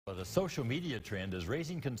But a social media trend is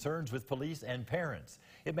raising concerns with police and parents.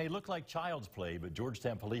 It may look like child's play, but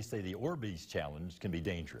Georgetown police say the Orbeez challenge can be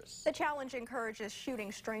dangerous. The challenge encourages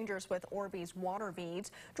shooting strangers with Orbeez water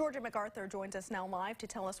beads. Georgia MacArthur joins us now live to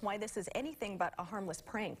tell us why this is anything but a harmless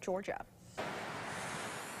prank. Georgia.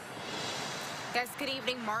 Yes, good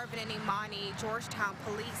evening, Marvin and Imani. Georgetown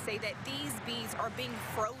police say that these beads are being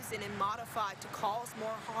frozen and modified to cause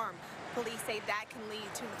more harm. Police say that can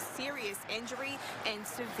lead to serious injury and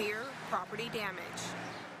severe property damage.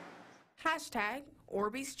 Hashtag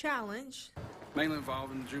Orbeez challenge. Mainly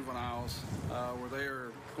involving juveniles, where they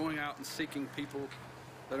are going out and seeking people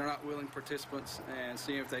that are not willing participants and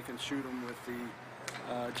seeing if they can shoot them with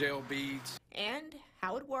the gel beads. And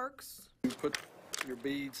how it works. You put your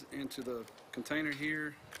beads into the container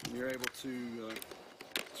here, and you're able to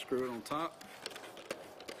screw it on top.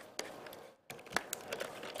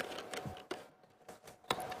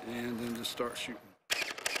 And then just start shooting.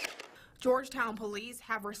 Georgetown police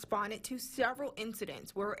have responded to several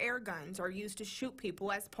incidents where air guns are used to shoot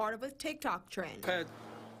people as part of a TikTok trend. We've had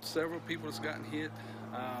several people that's gotten hit.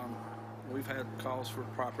 We've had calls for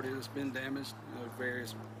property that's been damaged in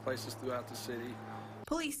various places throughout the city.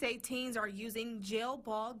 Police say teens are using gel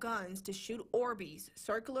ball guns to shoot Orbeez,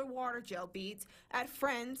 circular water gel beads, at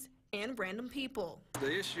friends and random people.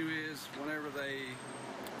 The issue is whenever they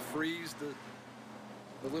freeze the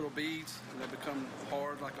little beads and they become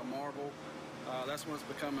hard like a marble, that's when it's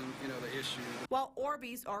becoming, the issue. While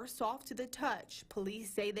Orbeez are soft to the touch,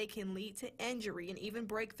 police say they can lead to injury and even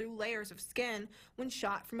break through layers of skin when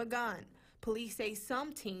shot from a gun. Police say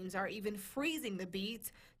some teams are even freezing the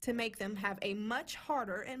beads to make them have a much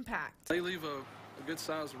harder impact. They leave a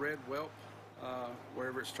good-sized red welt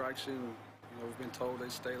wherever it strikes you. And, we've been told they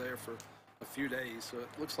stay there for a few days, so it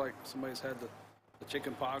looks like somebody's had the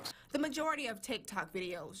chicken pox. The majority of TikTok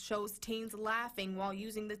videos shows teens laughing while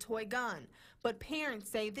using the toy gun, but parents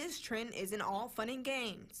say this trend isn't all fun and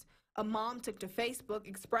games. A mom took to Facebook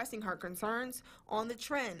expressing her concerns on the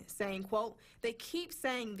trend, saying, quote, "They keep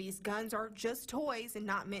saying these guns are just toys and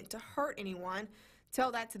not meant to hurt anyone.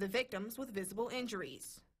 Tell that to the victims with visible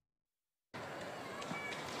injuries."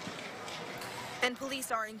 And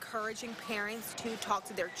police are encouraging parents to talk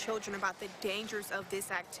to their children about the dangers of this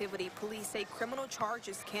activity. Police say criminal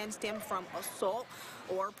charges can stem from assault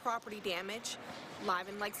or property damage. Live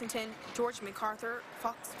in Lexington, Georgia MacArthur,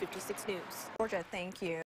 Fox 56 News. Georgia, thank you.